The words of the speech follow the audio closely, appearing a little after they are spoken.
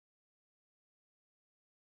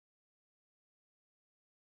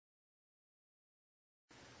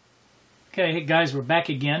Okay, hey guys, we're back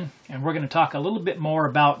again, and we're going to talk a little bit more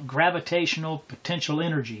about gravitational potential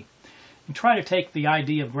energy and try to take the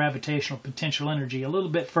idea of gravitational potential energy a little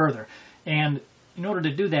bit further. And in order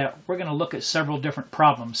to do that, we're going to look at several different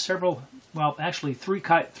problems, actually three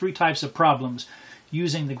types of problems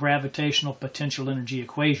using the gravitational potential energy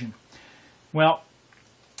equation. Well,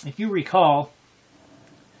 if you recall,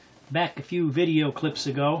 back a few video clips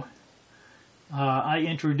ago, I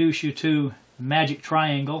introduced you to the magic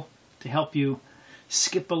triangle to help you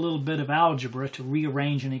skip a little bit of algebra to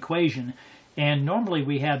rearrange an equation. And normally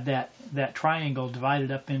we had that triangle divided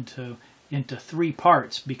up into three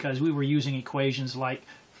parts because we were using equations like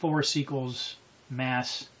force equals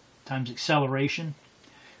mass times acceleration,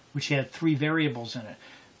 which had three variables in it.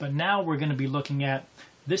 But now we're going to be looking at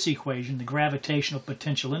this equation, the gravitational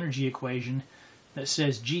potential energy equation, that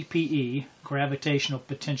says GPE, gravitational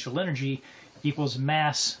potential energy, equals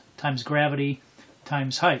mass times gravity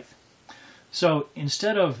times height. So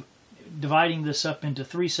instead of dividing this up into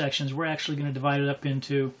three sections, we're actually going to divide it up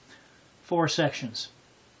into four sections.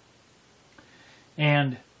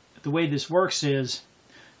 And the way this works is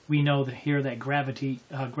we know that here that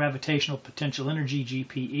gravitational potential energy,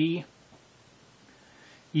 GPE,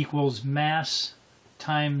 equals mass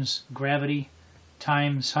times gravity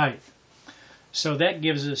times height. So that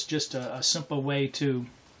gives us just a simple way to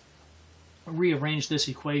rearrange this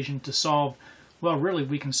equation to solve. Well, really,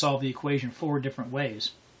 we can solve the equation four different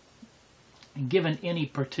ways. And given any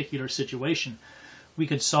particular situation, we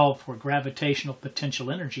could solve for gravitational potential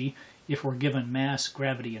energy if we're given mass,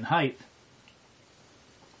 gravity, and height.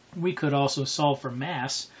 We could also solve for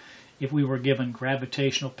mass if we were given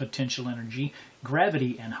gravitational potential energy,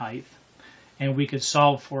 gravity, and height. And we could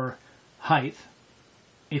solve for height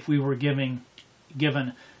if we were given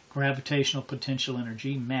gravitational potential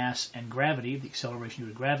energy, mass, and gravity, the acceleration due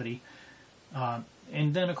to gravity.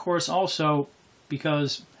 And then, of course, also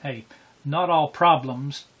because, hey, not all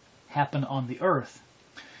problems happen on the Earth.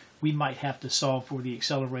 We might have to solve for the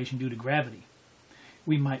acceleration due to gravity.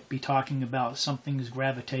 We might be talking about something's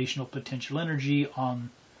gravitational potential energy on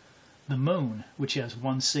the Moon, which has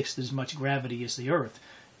 1/6 as much gravity as the Earth.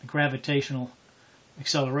 The gravitational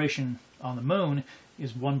acceleration on the Moon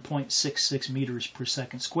is 1.66 meters per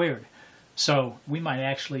second squared. So we might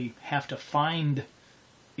actually have to find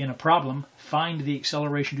the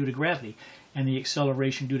acceleration due to gravity. And the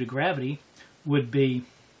acceleration due to gravity would be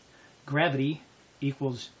gravity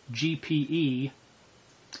equals GPE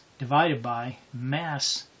divided by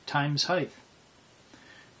mass times height.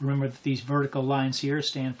 Remember that these vertical lines here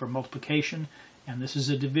stand for multiplication, and this is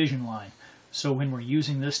a division line. So when we're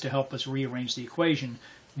using this to help us rearrange the equation,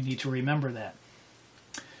 we need to remember that.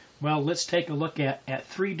 Well, let's take a look at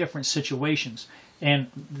three different situations.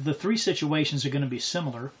 And the three situations are going to be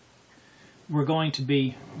similar. We're going to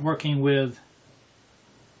be working with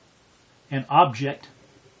an object.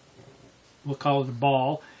 We'll call it a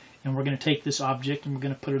ball. And we're going to take this object and we're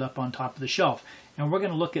going to put it up on top of the shelf. And we're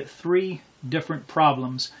going to look at three different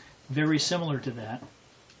problems very similar to that.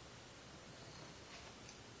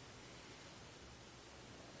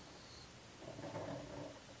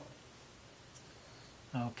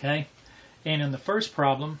 Okay. And in the first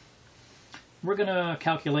problem, we're going to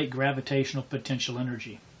calculate gravitational potential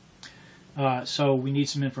energy. So we need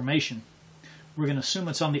some information. We're going to assume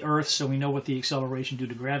it's on the Earth, so we know what the acceleration due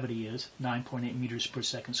to gravity is, 9.8 meters per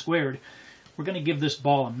second squared. We're going to give this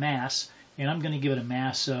ball a mass, and I'm going to give it a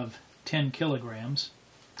mass of 10 kilograms.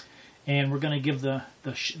 And we're going to give the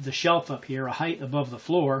shelf up here a height above the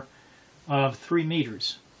floor of 3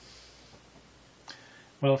 meters.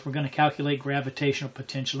 Well, if we're going to calculate gravitational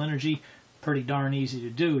potential energy, pretty darn easy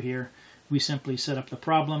to do here. We simply set up the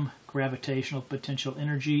problem. Gravitational potential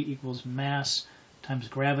energy equals mass times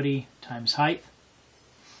gravity times height.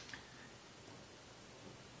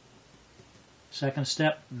 Second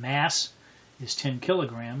step, mass is 10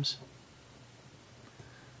 kilograms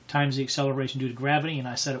times the acceleration due to gravity, and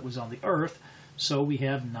I said it was on the Earth, so we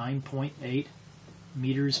have 9.8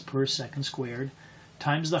 meters per second squared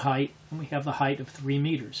times the height, and we have the height of 3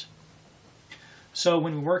 meters. So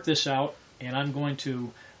when we work this out, and I'm going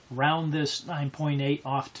to round this 9.8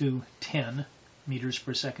 off to 10 meters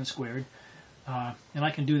per second squared. And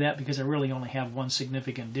I can do that because I really only have one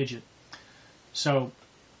significant digit. So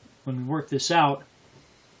when we work this out,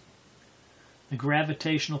 the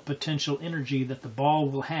gravitational potential energy that the ball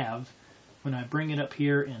will have when I bring it up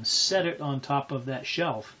here and set it on top of that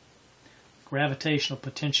shelf, gravitational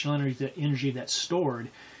potential energy that's stored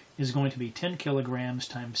is going to be 10 kilograms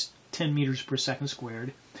times 10 meters per second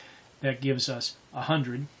squared. That gives us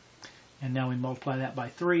 100. And now we multiply that by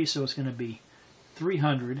 3, so it's going to be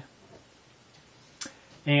 300.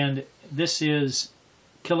 And this is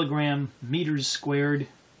kilogram meters squared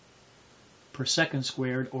per second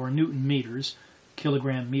squared, or Newton meters.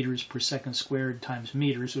 Kilogram meters per second squared times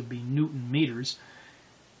meters would be Newton meters.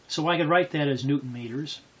 So I could write that as Newton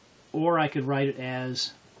meters, or I could write it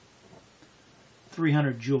as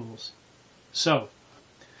 300 joules. So,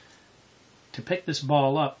 to pick this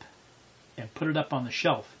ball up and put it up on the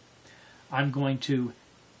shelf, I'm going to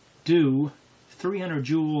do 300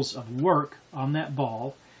 joules of work on that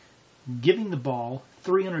ball, giving the ball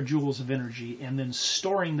 300 joules of energy, and then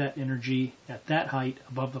storing that energy at that height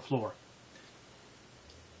above the floor.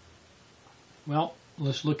 Well,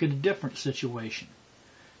 let's look at a different situation.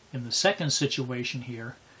 In the second situation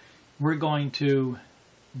here, we're going to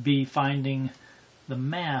be finding the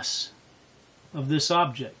mass of this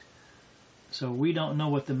object. So we don't know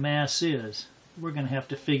what the mass is. We're going to have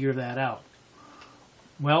to figure that out.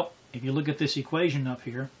 Well, if you look at this equation up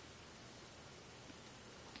here,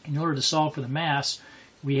 in order to solve for the mass,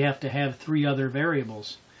 we have to have three other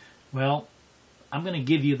variables. Well, I'm going to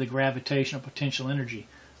give you the gravitational potential energy.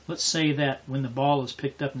 Let's say that when the ball is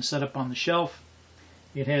picked up and set up on the shelf,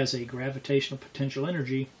 it has a gravitational potential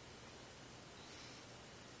energy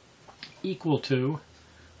equal to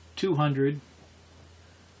 200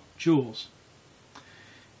 joules.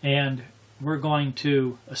 And we're going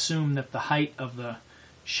to assume that the height of the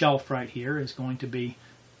shelf right here is going to be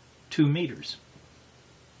 2 meters.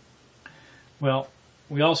 Well,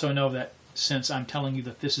 we also know that since I'm telling you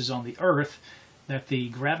that this is on the Earth, that the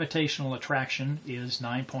gravitational attraction is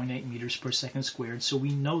 9.8 meters per second squared, so we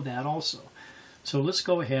know that also. So let's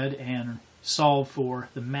go ahead and solve for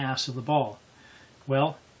the mass of the ball.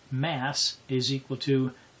 Well, mass is equal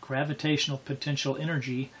to gravitational potential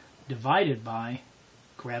energy divided by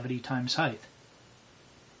gravity times height.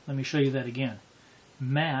 Let me show you that again.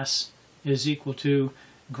 Mass is equal to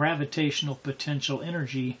gravitational potential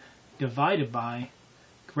energy divided by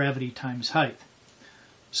gravity times height.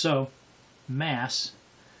 So, mass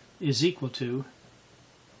is equal to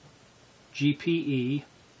GPE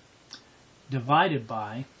divided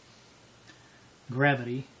by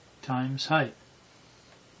gravity times height.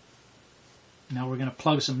 Now we're going to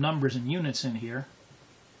plug some numbers and units in here.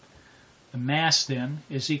 The mass then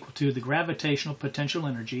is equal to the gravitational potential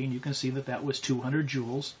energy, and you can see that that was 200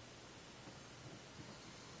 joules,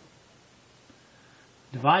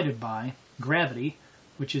 divided by gravity,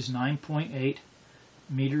 which is 9.8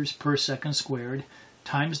 meters per second squared,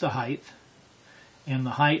 times the height, and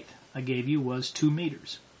the height I gave you was 2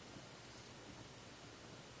 meters.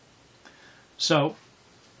 So,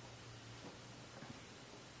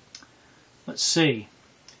 let's see,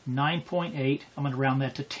 9.8, I'm going to round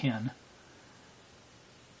that to 10.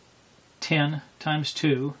 10 times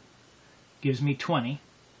 2 gives me 20,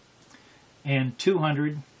 and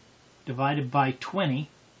 200 divided by 20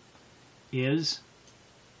 is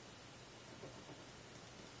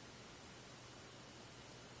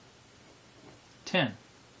 10.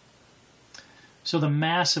 So the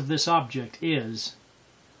mass of this object is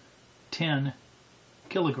 10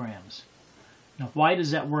 kilograms. Now, why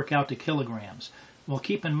does that work out to kilograms? Well,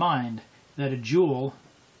 keep in mind that a joule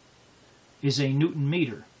is a Newton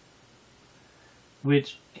meter,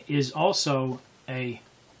 which is also a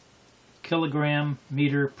kilogram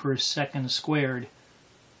meter per second squared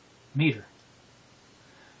meter.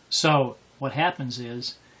 So what happens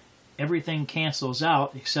is everything cancels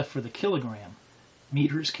out except for the kilogram.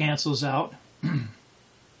 Meters cancels out,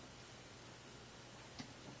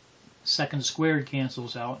 second squared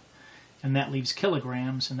cancels out, and that leaves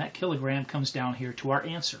kilograms, and that kilogram comes down here to our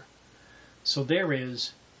answer. So there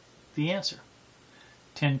is the answer,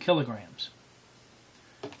 10 kilograms.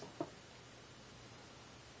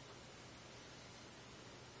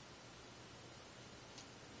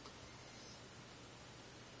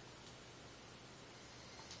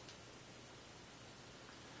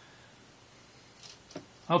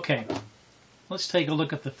 Okay, let's take a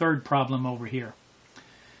look at the third problem over here.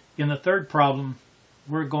 In the third problem,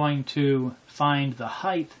 we're going to find the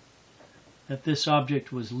height that this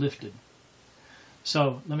object was lifted.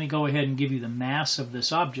 So let me go ahead and give you the mass of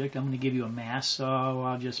this object. I'm going to give you a mass, so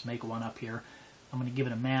I'll just make one up here. I'm going to give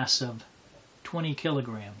it a mass of 20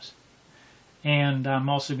 kilograms. And I'm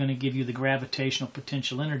also going to give you the gravitational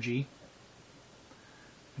potential energy.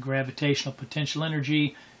 The gravitational potential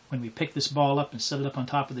energy, when we pick this ball up and set it up on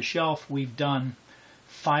top of the shelf, we've done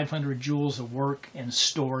 500 joules of work and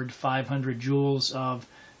stored 500 joules of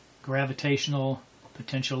gravitational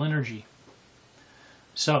potential energy.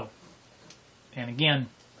 So, and again,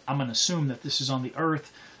 I'm going to assume that this is on the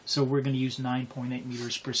Earth, so we're going to use 9.8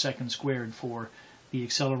 meters per second squared for the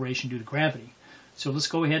acceleration due to gravity. So let's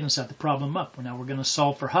go ahead and set the problem up. Now we're going to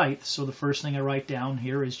solve for height. So the first thing I write down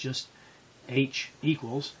here is just h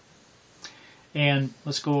equals. And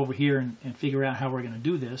let's go over here and figure out how we're going to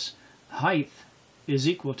do this. Height is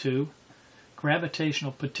equal to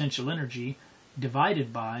gravitational potential energy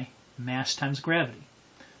divided by mass times gravity.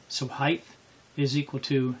 So height is equal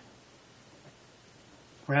to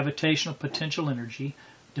gravitational potential energy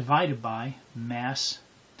divided by mass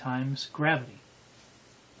times gravity.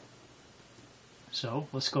 So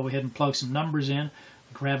let's go ahead and plug some numbers in.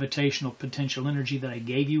 The gravitational potential energy that I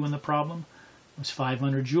gave you in the problem was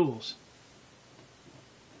 500 joules.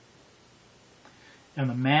 And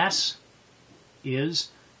the mass is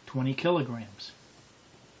 20 kilograms.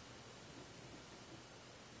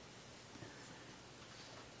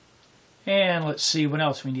 And let's see what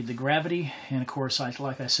else. We need the gravity. And of course,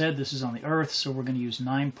 like I said, this is on the Earth, so we're going to use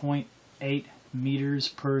 9.8 meters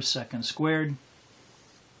per second squared.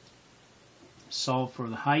 Solve for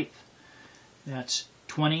the height. That's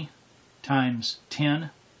 20 times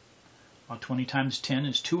 10. Well, 20 times 10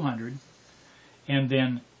 is 200. And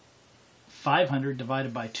then 500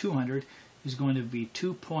 divided by 200 is going to be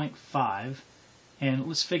 2.5. And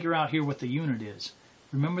let's figure out here what the unit is.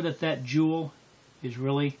 Remember that joule is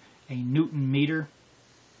really a Newton meter.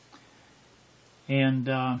 And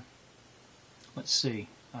let's see,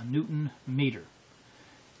 a Newton meter.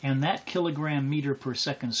 And that kilogram meter per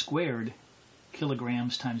second squared,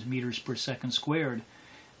 kilograms times meters per second squared,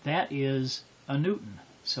 that is a Newton.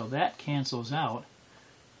 So that cancels out.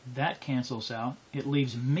 That cancels out. It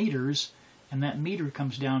leaves meters, and that meter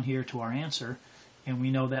comes down here to our answer, and we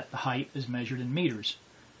know that the height is measured in meters.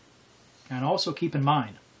 And also keep in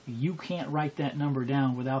mind, you can't write that number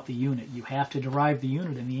down without the unit. You have to derive the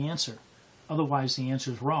unit in the answer. Otherwise, the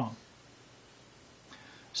answer is wrong.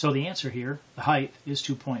 So the answer here, the height, is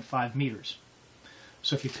 2.5 meters.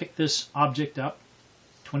 So if you pick this object up,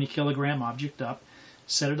 20 kilogram object up,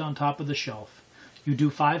 set it on top of the shelf, you do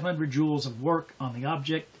 500 joules of work on the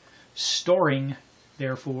object, storing,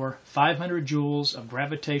 therefore, 500 joules of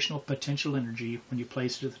gravitational potential energy when you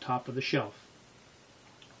place it at the top of the shelf.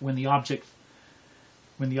 When the object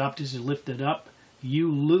is lifted up,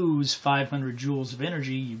 you lose 500 joules of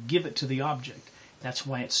energy, you give it to the object. That's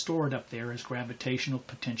why it's stored up there as gravitational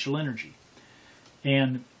potential energy.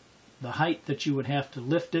 And the height that you would have to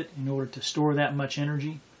lift it in order to store that much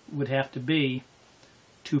energy would have to be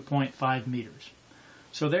 2.5 meters.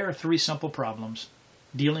 So there are three simple problems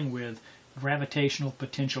dealing with gravitational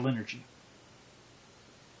potential energy.